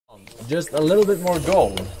just a little bit more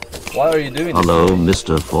gold. Why are you doing this? Hello,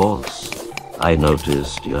 Mr. Force. I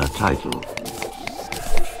noticed your title.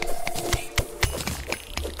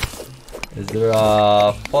 Is there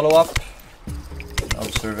a follow-up?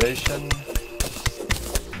 Observation?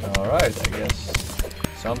 Alright, I guess.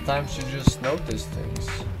 Sometimes you just notice things.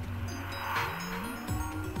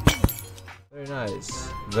 Very nice.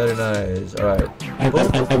 Very nice. Alright.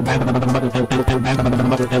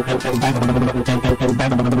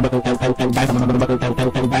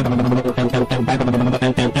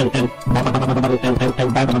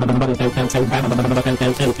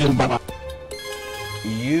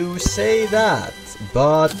 You say that,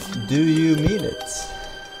 but do you mean it?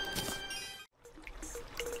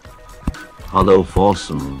 Hello,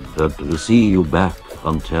 Forsen. Good to see you back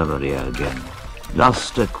on Terraria again.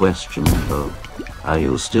 Just a question though. Are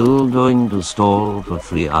you still going to stall for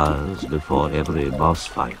 3 hours before every boss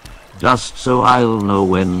fight? Just so I'll know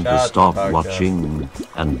when to stop watching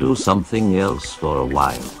and do something else for a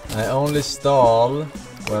while. I only stall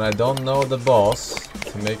when I don't know the boss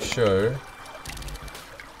to make sure.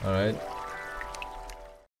 Alright.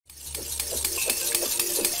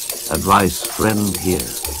 Advice friend here.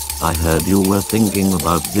 I heard you were thinking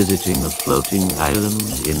about visiting a floating island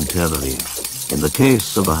in Terraria. In the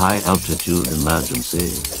case of a high-altitude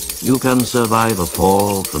emergency, you can survive a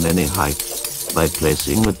fall from any height by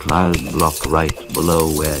placing a cloud block right below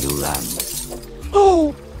where you land.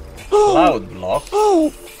 Oh! Oh! Cloud block?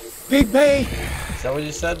 Oh! Big Bay! Is that what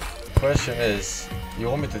you said? The question is, you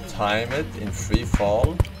want me to time it in free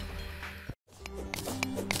fall?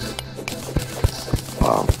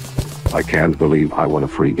 Wow. I can't believe I won a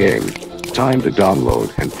free game. Time to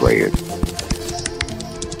download and play it.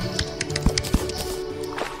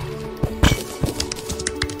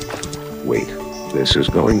 Wait, this is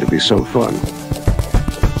going to be so fun.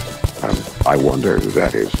 I wonder who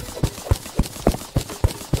that is.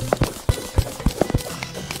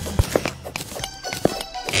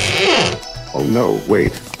 Oh no,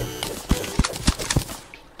 wait.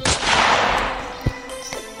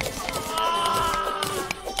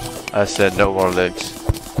 I said no more legs.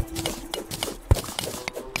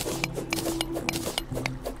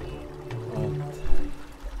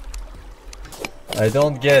 I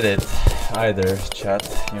don't get it either, chat.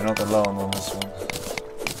 You're not alone on this one.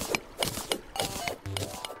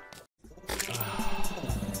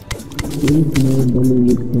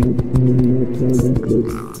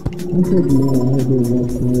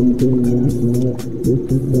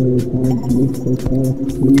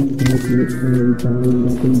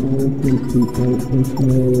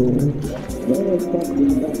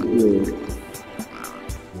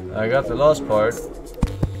 I got the last part.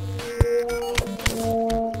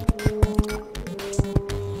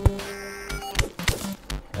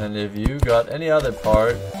 And if you got any other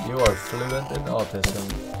part, you are fluent in autism.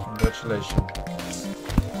 Congratulations.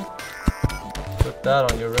 Put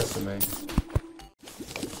that on your resume.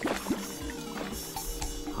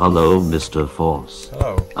 Hello, Mr. Force.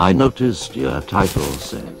 Hello. I noticed your title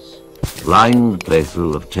says Blind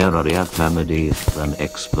Playthrough of Terraria Permadeath and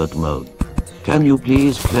Expert Mode. Can you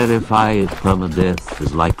please clarify if permadeath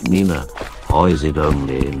is like Nina, or is it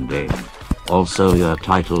only in game? Also, your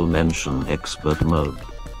title mentioned Expert Mode.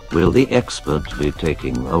 Will the expert be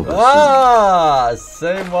taking over soon?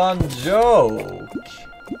 Same one joke.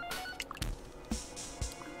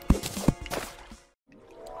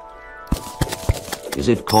 Is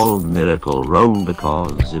it called Miracle Roam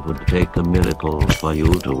because it would take a miracle for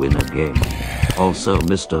you to win a game? Also,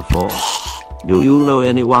 Mr. Force, do you know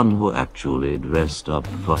anyone who actually dressed up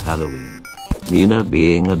for Halloween? Nina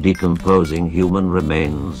being a decomposing human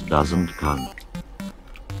remains doesn't count.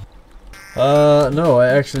 No, I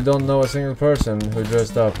actually don't know a single person who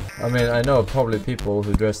dressed up. I mean, I know probably people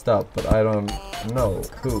who dressed up, but I don't know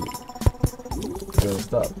who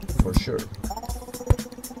dressed up for sure.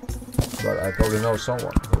 But I probably know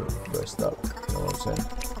someone who dressed up, you know what I'm saying?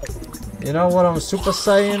 You know what I'm super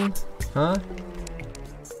saying? Huh?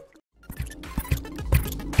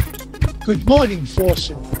 Good morning,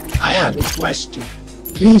 Forsen. I have a question.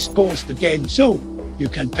 Please pause the game so you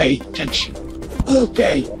can pay attention.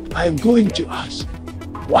 Okay, I am going to ask,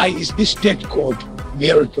 why is this deck called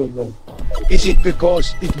Miracle Room? Is it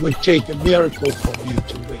because it would take a miracle for you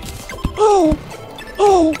to win? Oh,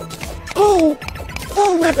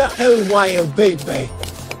 what the hell, wild baby?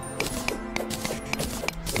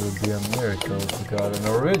 It would be a miracle if we got an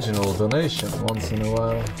original donation once in a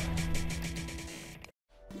while.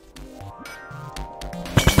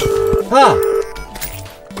 Ha!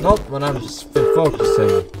 Not when I'm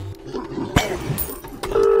focusing.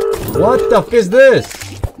 What the f is this?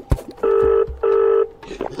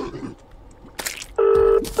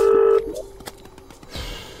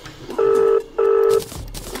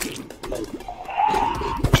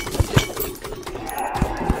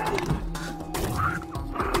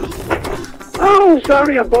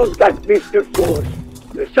 sorry about that, Mr. Force.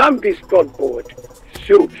 The zombies got bored.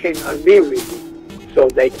 Sue came on me with me, so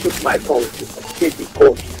they took my phone to the city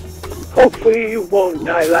court. Hopefully you won't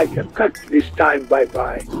die like a cut this time,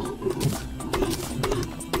 bye-bye.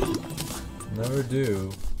 Never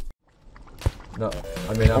do. No,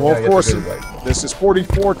 I mean, I'm Hello, gonna get Forsen. the This is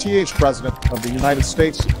 44th President of the United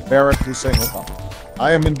States, Barack Hussein Obama.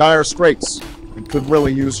 I am in dire straits and could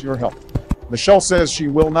really use your help. Michelle says she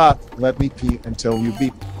will not let me pee until you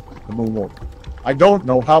beat the moon order. I don't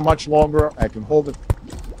know how much longer I can hold it.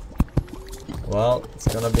 Well, it's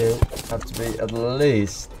gonna have to be at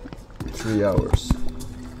least 3 hours.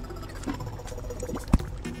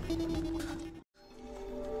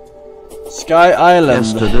 Sky Island.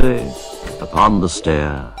 Yesterday, upon the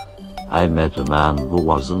stair, I met a man who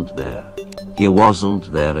wasn't there. He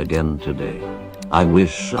wasn't there again today. I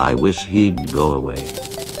wish he'd go away.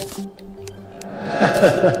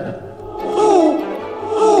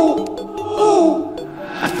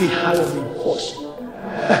 Happy Halloween, Forsen.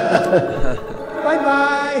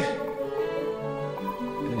 Bye-bye.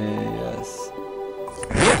 Yes.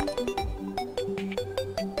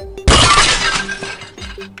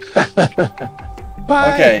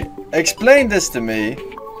 Bye. Okay, explain this to me.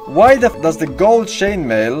 Why does the gold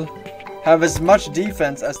chainmail have as much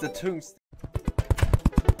defense as the tungsten?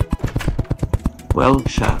 Well,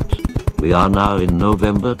 chat, we are now in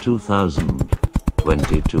November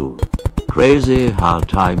 2022. Crazy how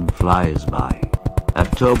time flies by.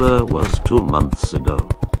 October was 2 months ago.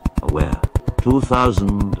 Aware.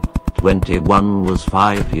 2021 was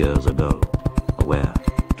 5 years ago. Aware.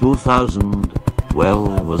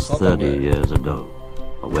 2012 was 30 years ago.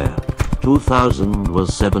 Aware. 2000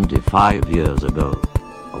 was 75 years ago.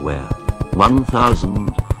 Aware.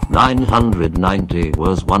 1990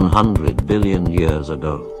 was 100 billion years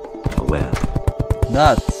ago. Aware.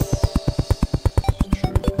 Nuts.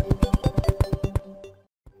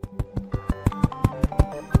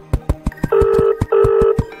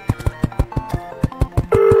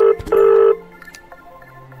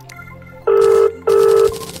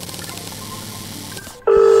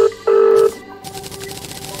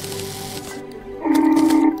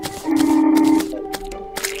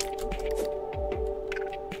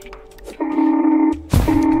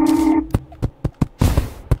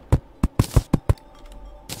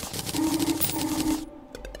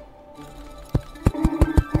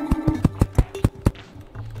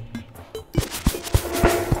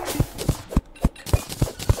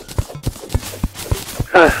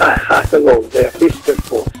 Hello there, Mr.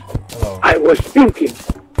 Force. Hello. I was thinking.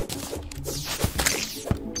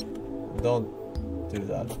 Don't do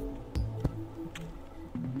that.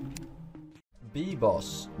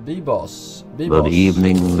 B-boss. B-boss. B-boss. Good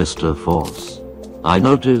evening, Mr. Force. I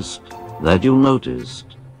noticed that you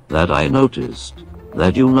noticed that I noticed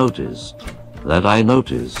that you noticed that I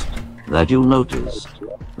noticed that you noticed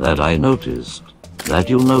that I noticed that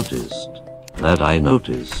you noticed that I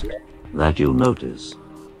noticed that you noticed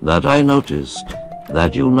that I noticed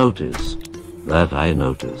that you noticed that I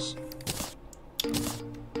noticed.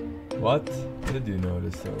 What did you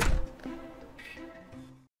notice though?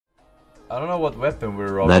 I don't know what weapon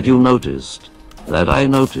we're robbing. That you noticed that I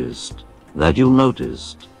noticed that you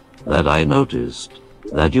noticed that I noticed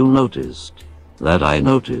that you noticed that I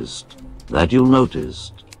noticed that you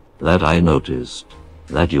noticed that I noticed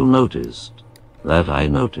that you noticed that I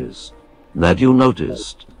noticed that you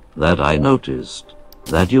noticed that I noticed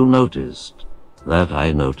that you noticed that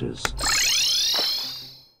I noticed. I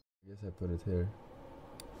guess I put it here.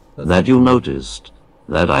 That you noticed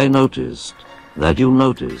that I noticed that you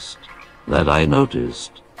noticed that I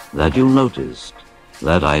noticed that you noticed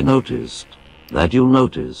that I noticed that you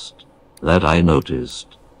noticed that I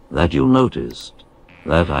noticed that you noticed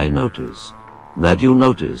that I noticed that you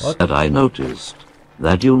noticed that I noticed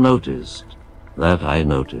that you noticed that I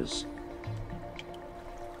noticed.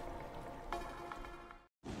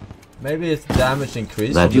 Maybe it's damage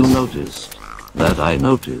increase. That you noticed that I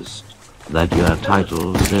noticed that your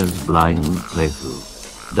title says blind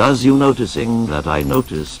playthrough. Does you noticing that I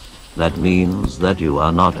noticed that means that you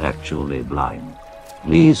are not actually blind?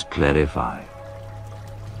 Please clarify.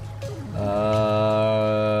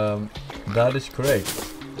 That is correct.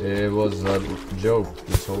 It was a joke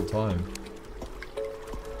this whole time.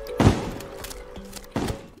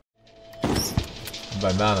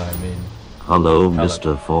 By man I mean. Hello,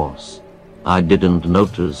 Mr. Force. I didn't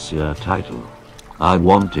notice your title. I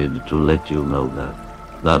wanted to let you know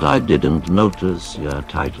that I didn't notice your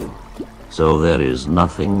title. So there is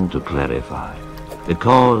nothing to clarify.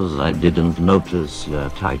 Because I didn't notice your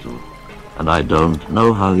title. And I don't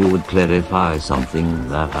know how you would clarify something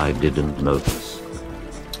that I didn't notice.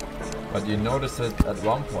 But you noticed it at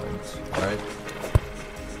one point, right?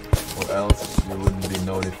 Or else you wouldn't be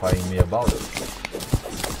notifying me about it.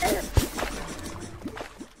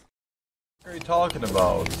 What are you talking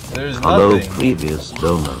about? There's Hello, nothing. previous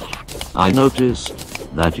donor. I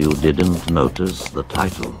noticed that you didn't notice the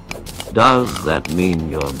title. Does that mean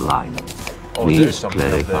you're blind? Oh, there's Please something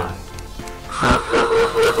up clarify.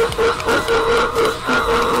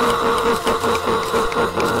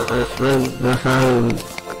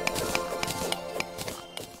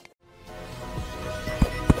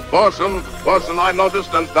 Forsen, I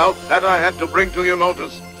noticed and felt that I had to bring to your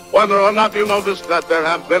notice. Whether or not you noticed that there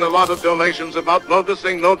have been a lot of donations about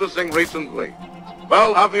noticing recently.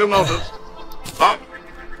 Well, have you noticed? Huh?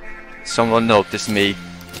 Someone noticed me.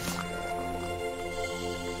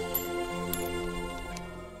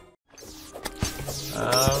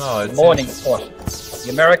 I don't know. It's Morning, Forsen.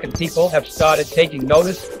 The American people have started taking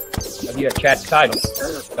notice of your chat title.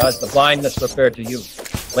 Does the blindness refer to you?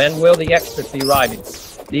 When will the expert be arriving?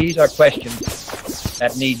 These are questions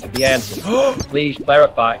that need to be answered. Please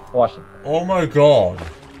clarify, Forsen. Oh my god.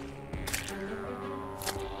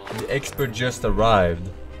 The expert just arrived.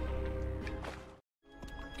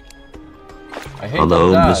 I hate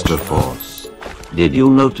Hello, that. Mr. Force. Did you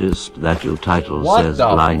notice that your title What says the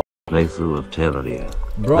blind playthrough of Terraria?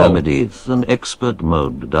 Bro. Remedies an expert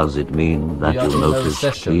mode. Does it mean that We are you in a noticed?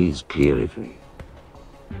 recession. Please clarify.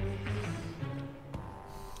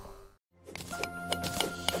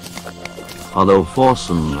 Although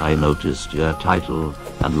Forsen, I noticed your title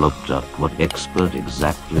and looked up what expert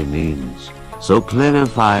exactly means. So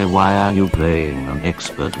clarify, why are you playing an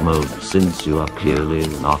expert mode since you are clearly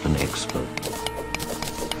not an expert?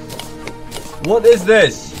 What is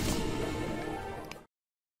this?